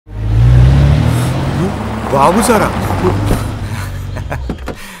Babu Sarah?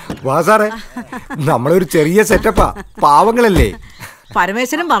 വാ സാറേ, നമ്മളൊരു ചെറിയ സെറ്റപ്പാ, പാവങ്ങളല്ലേ.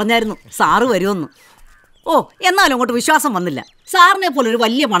 പരമേശ്വരൻ പറഞ്ഞായിരുന്നു സാറ് വരുമെന്ന്. ഓ, എന്നാലും അങ്ങോട്ട് വിശ്വാസം വന്നില്ല. സാറിനെ പോലെ ഒരു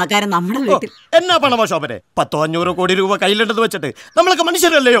വലിയ പണക്കാരൻ നമ്മുടെ വീട്ടിൽ. എന്നാ പണമോ ശോഭനെ? 100-500 കോടി രൂപ കയ്യിലുണ്ടെന്ന് വെച്ചിട്ട് നമ്മളൊക്കെ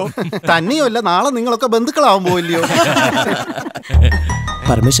മനുഷ്യരല്ലയോ? തന്നെയല്ല, നാളെ നിങ്ങളൊക്കെ ബന്ധുക്കളാവാൻ പോയില്ലയോ?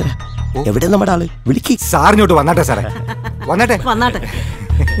 പരമേശ്വര, എവിടെ നമ്മുടെ ആള്? വിളിക്ക്. സാറിനോട്ട് വന്നാട്ടെ സാറേ, വന്നാട്ടെ.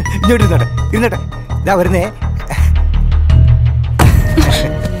 ഇങ്ങോട്ട് ഇരുന്നോട്ടെ, ഇരുന്നോട്ടെ. ഇതാ വരുന്നേ.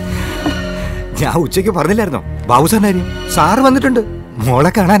 ഞാൻ ഉച്ചയ്ക്ക് പറഞ്ഞില്ലായിരുന്നോ ബാബു സാറിനാരും? സാറ് വന്നിട്ടുണ്ട്,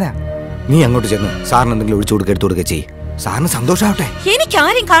 മോളെ കാണാനാ. നീ അങ്ങോട്ട് ചെന്ന് സാറിന് എന്തെങ്കിലും ഒഴിച്ചു കൊടുക്കുക, എടുത്തു കൊടുക്കുക ചെയ്യ്. സാറിന് സന്തോഷാവട്ടെ. എനിക്ക്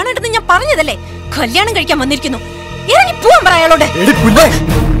ആരും കാണണ്ടെന്ന് ഞാൻ പറഞ്ഞതല്ലേ? കല്യാണം കഴിക്കാൻ വന്നിരിക്കുന്നു. ഇറങ്ങി പോവാൻ പറ അയാളോട്.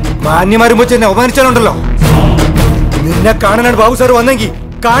 മാന്യമാരും വെച്ച് എന്നെ അവമാനിച്ചാലുണ്ടല്ലോ. നിന്നെ കാണാനാണ് ബാബു സാർ വന്നെങ്കിൽ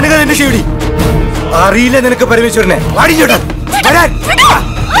കാണുക എന്റെ ശിവടി. അറിയില്ല നിനക്ക് പരമേശ്വരനെ.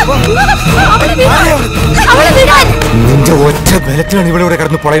 നിന്റെ ഒറ്റ ബലത്തിലാണ് ഇവിടെ ഇവിടെ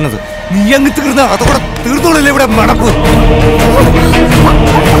കിടന്ന് പൊളയുന്നത്. നീ അങ്ങ് തീർന്ന അതോടെ തീർന്നോളല്ലേ ഇവിടെ മണപ്പ്.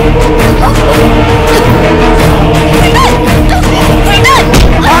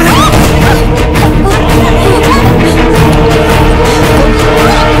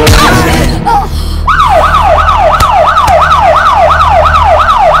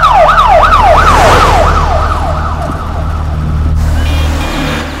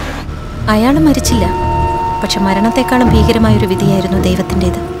 അയാൾ മരിച്ചില്ല, പക്ഷെ മരണത്തെക്കാളും ഭീകരമായൊരു വിധിയായിരുന്നു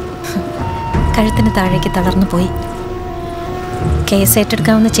ദൈവത്തിൻ്റെത്. കഴുത്തിന് താഴേക്ക് തളർന്നു പോയി. കേസ്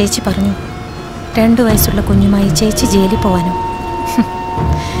ഏറ്റെടുക്കാമെന്ന് ചേച്ചി പറഞ്ഞു. 2 വയസ്സുള്ള കുഞ്ഞുമായി ചേച്ചി ജയിലിൽ പോവാനോ?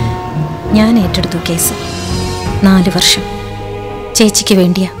 ഞാൻ ഏറ്റെടുത്തു കേസ്. 4 വർഷം ചേച്ചിക്ക്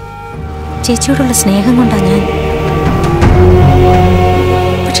വേണ്ടിയാ. ചേച്ചിയോടുള്ള സ്നേഹം കൊണ്ടാണ് ഞാൻ.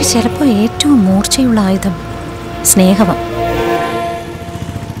 പക്ഷെ ചിലപ്പോൾ ഏറ്റവും മൂർച്ചയുള്ള ആയുധം സ്നേഹമാണ്.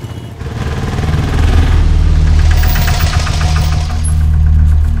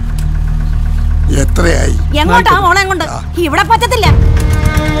 എത്രയായി? എങ്ങോട്ടാ മോളെ കൊണ്ട്? ഇവിടെ പറ്റത്തില്ല.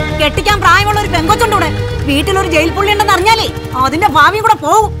 കെട്ടിക്കാൻ പ്രായമുള്ള ഒരു പെങ്കൊച്ചുണ്ട് ഇവിടെ. വീട്ടിലൊരു ജയിൽ പുള്ളി ഉണ്ടെന്ന് അറിഞ്ഞാലേ അതിന്റെ ഭാവി കൂടെ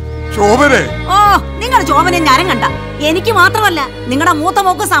പോവും. ഓ, നിങ്ങളുടെ ശോഭനെ ഞാനും കണ്ട. എനിക്ക് മാത്രമല്ല, നിങ്ങളുടെ മൂത്ത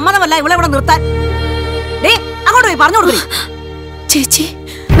മോക്ക് സമ്മതമല്ല ഇവിടെ ഇവിടെ നിർത്താൻ. അങ്ങോട്ട് പോയി പറഞ്ഞു കൊടുക്കേ. ചേച്ചി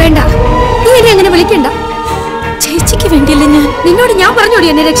വേണ്ട, നീ എന്നെ അങ്ങനെ വിളിക്കണ്ട. ചേച്ചിക്ക് വേണ്ടിയല്ലേ ഞാൻ നിന്നോട് ഞാൻ പറഞ്ഞോടി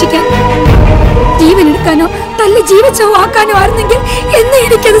എന്നെ രക്ഷിക്കാൻ. ജീവൻ എടുക്കാനോ തല്ലി ജീവിച്ചോ ആക്കാനോ ആയിരുന്നെങ്കിൽ എന്ന്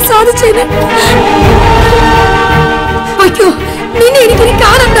എനിക്കത് സാധിച്ചേനെ. അയ്യോ, നിന്നെ എനിക്കിനി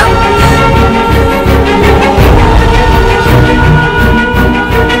കാണണ്ട.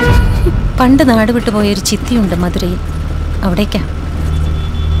 പണ്ട് നാട് വിട്ടുപോയൊരു ചിത്തിയുണ്ട് മധുരയിൽ. അവിടേക്കാ.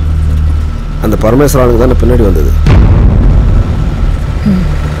 அந்த பரமேஸ்வரனுக்கு தானே பின்னாடி வந்தது.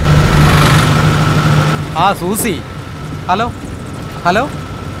 Susie, hello hello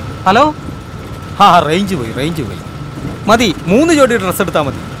hello. Range പോയി. മതി, 3 ജോഡി ഡ്രസ്സ് എടുത്താൽ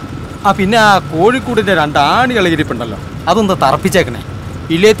മതി. പിന്നെ ആ കോഴിക്കൂടിൻ്റെ 2 ആണികൾ ഇരിപ്പുണ്ടല്ലോ, അതൊന്ന് തറപ്പിച്ചേക്കണേ.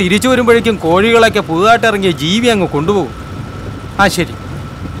 ഇല്ലേ തിരിച്ചു വരുമ്പോഴേക്കും കോഴികളൊക്കെ പുതുതായിട്ട് ഇറങ്ങിയ ജീവി അങ്ങ് കൊണ്ടുപോകും. ശരി.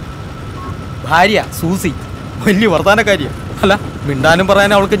 ഭാര്യ സൂസി വലിയ വർത്താനക്കാരിയാണ്. അല്ല, മിണ്ടാനും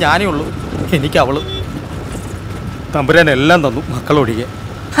പറയാനും അവൾക്ക് ഞാനേ ഉള്ളൂ. എനിക്ക് അവള്. തമ്പുരാൻ എല്ലാം തന്നു, മക്കളൊഴികെ.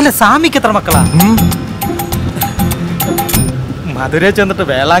 അല്ല, സാമിക്ക് എത്ര മക്കളാ? മധുര ചെന്നിട്ട്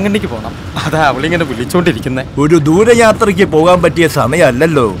വേളാങ്കണ്ണിക്ക് പോണം. അതാ അവളിങ്ങനെ വിളിച്ചോണ്ടിരിക്കുന്നേ. ഒരു ദൂരയാത്രയ്ക്ക് പോകാൻ പറ്റിയ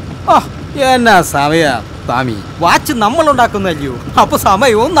സമയമല്ലല്ലോ. എന്നാ സമയ സ്വാമി? വാച്ച് നമ്മൾ ഉണ്ടാക്കുന്നല്ലയോ, അപ്പൊ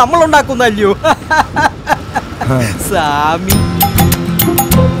സമയവും നമ്മൾ ഉണ്ടാക്കുന്നല്ലയോ സ്വാമി.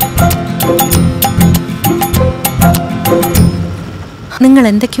 നിങ്ങൾ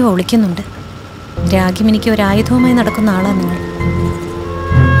എന്തൊക്കെയോ ഒളിക്കുന്നുണ്ട്. രാഗിമിനിക്ക് ഒരു ആയുധവുമായി നടക്കുന്ന ആളാ നിങ്ങൾ.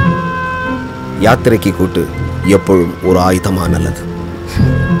 യാത്രയ്ക്ക് കൂട്ട് എപ്പോഴും ഒരു ആയുധമാണ് നല്ലത്.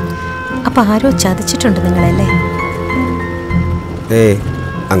 അപ്പൊ ആരോ ചതിച്ചിട്ടുണ്ട് നിങ്ങളല്ലേ?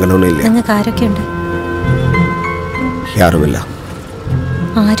 അങ്ങനെ ഒന്നുമില്ല. നിങ്ങൾക്ക് ആരൊക്കെയുണ്ട്? യാരുമില്ല.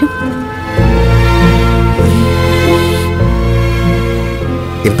 ആരും?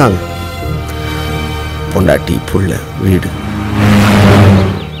 இருந்தாங்க. பொண்டாட்டி, புள்ள, வீடு.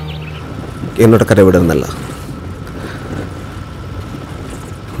 என்னோட கதை விட நல்ல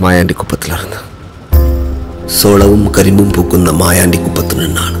മായാണ്ടി കുപ്പത്തിലിറന്ന് സോളവും കരിമ്പും പൂക്കുന്ന മായാണ്ടി കുപ്പത്തു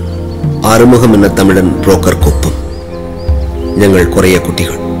നിന്നാണ് ആറുമുഖം എന്ന തമിഴൻ ബ്രോക്കർക്കൊപ്പം ഞങ്ങൾ കുറേ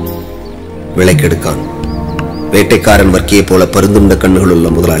കുട്ടികൾ വിളക്കെടുക്കാൻ വേട്ടക്കാരൻ വർക്കിയെ പോലെ പരുന്തുണ്ട കണ്ണുകളുള്ള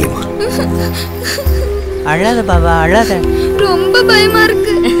മുതലാളിമാർ. அழாத பாபா, அழாத. ரொம்ப பயமா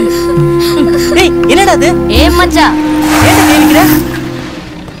இருக்கு. டேய், என்னடா இது? மச்சான், ஏன்டா கேக்குற?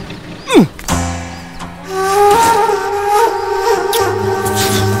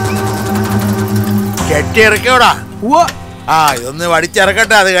 കെട്ടി ഇറക്കോടാ. ഇതൊന്ന്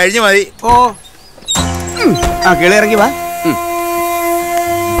വടിച്ചിറക്കട്ടെ, അത് കഴിഞ്ഞ് മതി. ആ കിളി ഇറങ്ങി വാ.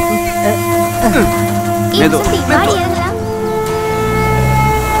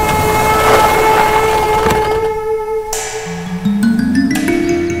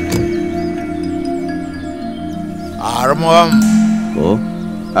 ആറുമുഖം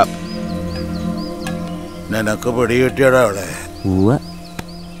നിനക്ക് പിടികിട്ടിയടാ അവിടെ?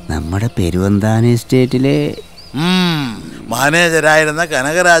 നമ്മുടെ പെരുവന്താന എസ്റ്റേറ്റിലെ മാനേജരായിരുന്ന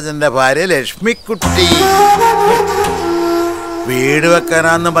കനകരാജന്റെ ഭാര്യ ലക്ഷ്മിക്കുട്ടി. വീട്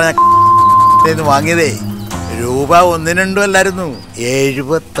വെക്കാനാന്ന് പറഞ്ഞ വാങ്ങിയതേ രൂപ 1-2 അല്ലായിരുന്നു,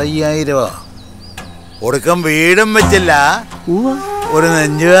 75,000. ഒടുക്കം വീടും വെച്ചില്ല. ഒരു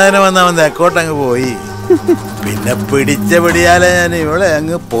നെഞ്ചുവേദന വന്ന് അവൻ തെക്കോട്ടങ്ങ് പോയി. പിന്നെ പിടിച്ച പിടിയാലെ ഞാൻ ഇവളെ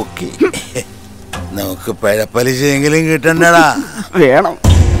അങ്ങ് പൊക്കി. നമുക്ക് പിഴപ്പലിശയെങ്കിലും കിട്ടണ്ടടാ. വേണം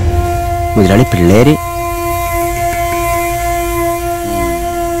മുതലാളി. പിള്ളേര്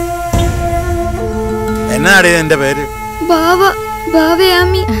എന്നാടി നിന്റെ പേര്?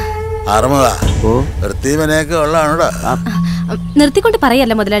 ഭാവയാമി. ആറുമുഖ വൃത്തിമനെയൊക്കെ ഉള്ളതാണോടാ? നിർത്തിക്കൊണ്ട്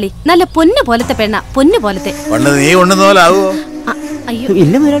പറയല്ല മുതലാളി, നല്ല പൊന്നു പോലത്തെ പെണ്ണ, പൊന്നു പോലത്തെ. പണ്ട് നീ കൊണ്ടുവന്ന പോലെ ആവോ?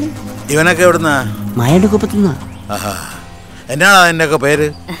 ഇല്ല മുതലാളി. ഇവനൊക്കെ എവിടുന്നാ? മായന്റെ കുപ്പത്തുനിന്നാ. എന്നാണോ അതിന്റെ ഒക്കെ പേര്?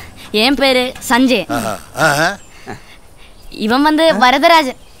 ഏൻ പേര് സഞ്ജയൻ. ഇവൻ വന്ന്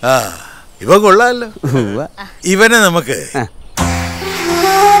വരദരാജൻ. ഇവ കൊള്ളാലോ. ഇവനെ നമുക്ക്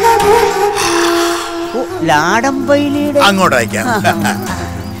അങ്ങോട്ട് അയക്കാം.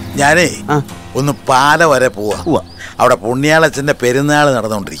 ഞാനേ ഒന്ന് പാല വരെ പോവാ. അവിടെ പുണ്യാളച്ചന്റെ പെരുന്നാൾ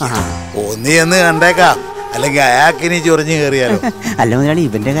നടന്നുകൊണ്ടിരിക്കുക. ഒന്നി എന്ന് കണ്ടേക്കാം, അല്ലെങ്കിൽ അയാൾക്കിനി ചൊറിഞ്ഞു കയറിയാലോ. അല്ല മുതലാളി,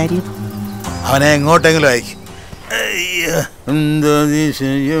 ഇവന്റെ കാര്യം അവനെ എങ്ങോട്ടെങ്കിലും അയക്കും.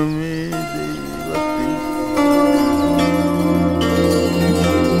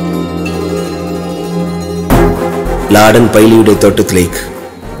 ലാടൻ പൈലിയുടെ തോട്ടത്തിലേക്ക്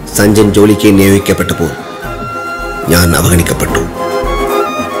സഞ്ജൻ ജോലിക്ക് നിയോഗിക്കപ്പെട്ടപ്പോൾ ഞാൻ അവഗണിക്കപ്പെട്ടു.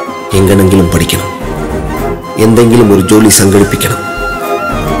 എങ്ങനെങ്കിലും പഠിക്കണം, എന്തെങ്കിലും ഒരു ജോലി സംഘടിപ്പിക്കണം.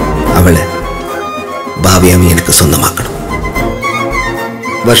 അവളെ ഭാവയാമി എനിക്ക് സ്വന്തമാക്കണം.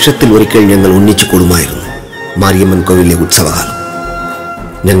 വർഷത്തിൽ ഒരിക്കൽ ഞങ്ങൾ ഒന്നിച്ചു കൂടുമായിരുന്നു. മാരിയമ്മൻ കോവിലെ ഉത്സവകാലം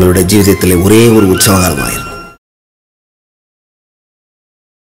ഞങ്ങളുടെ ജീവിതത്തിലെ ഒരേ ഒരു ഉത്സവകാലമായിരുന്നു.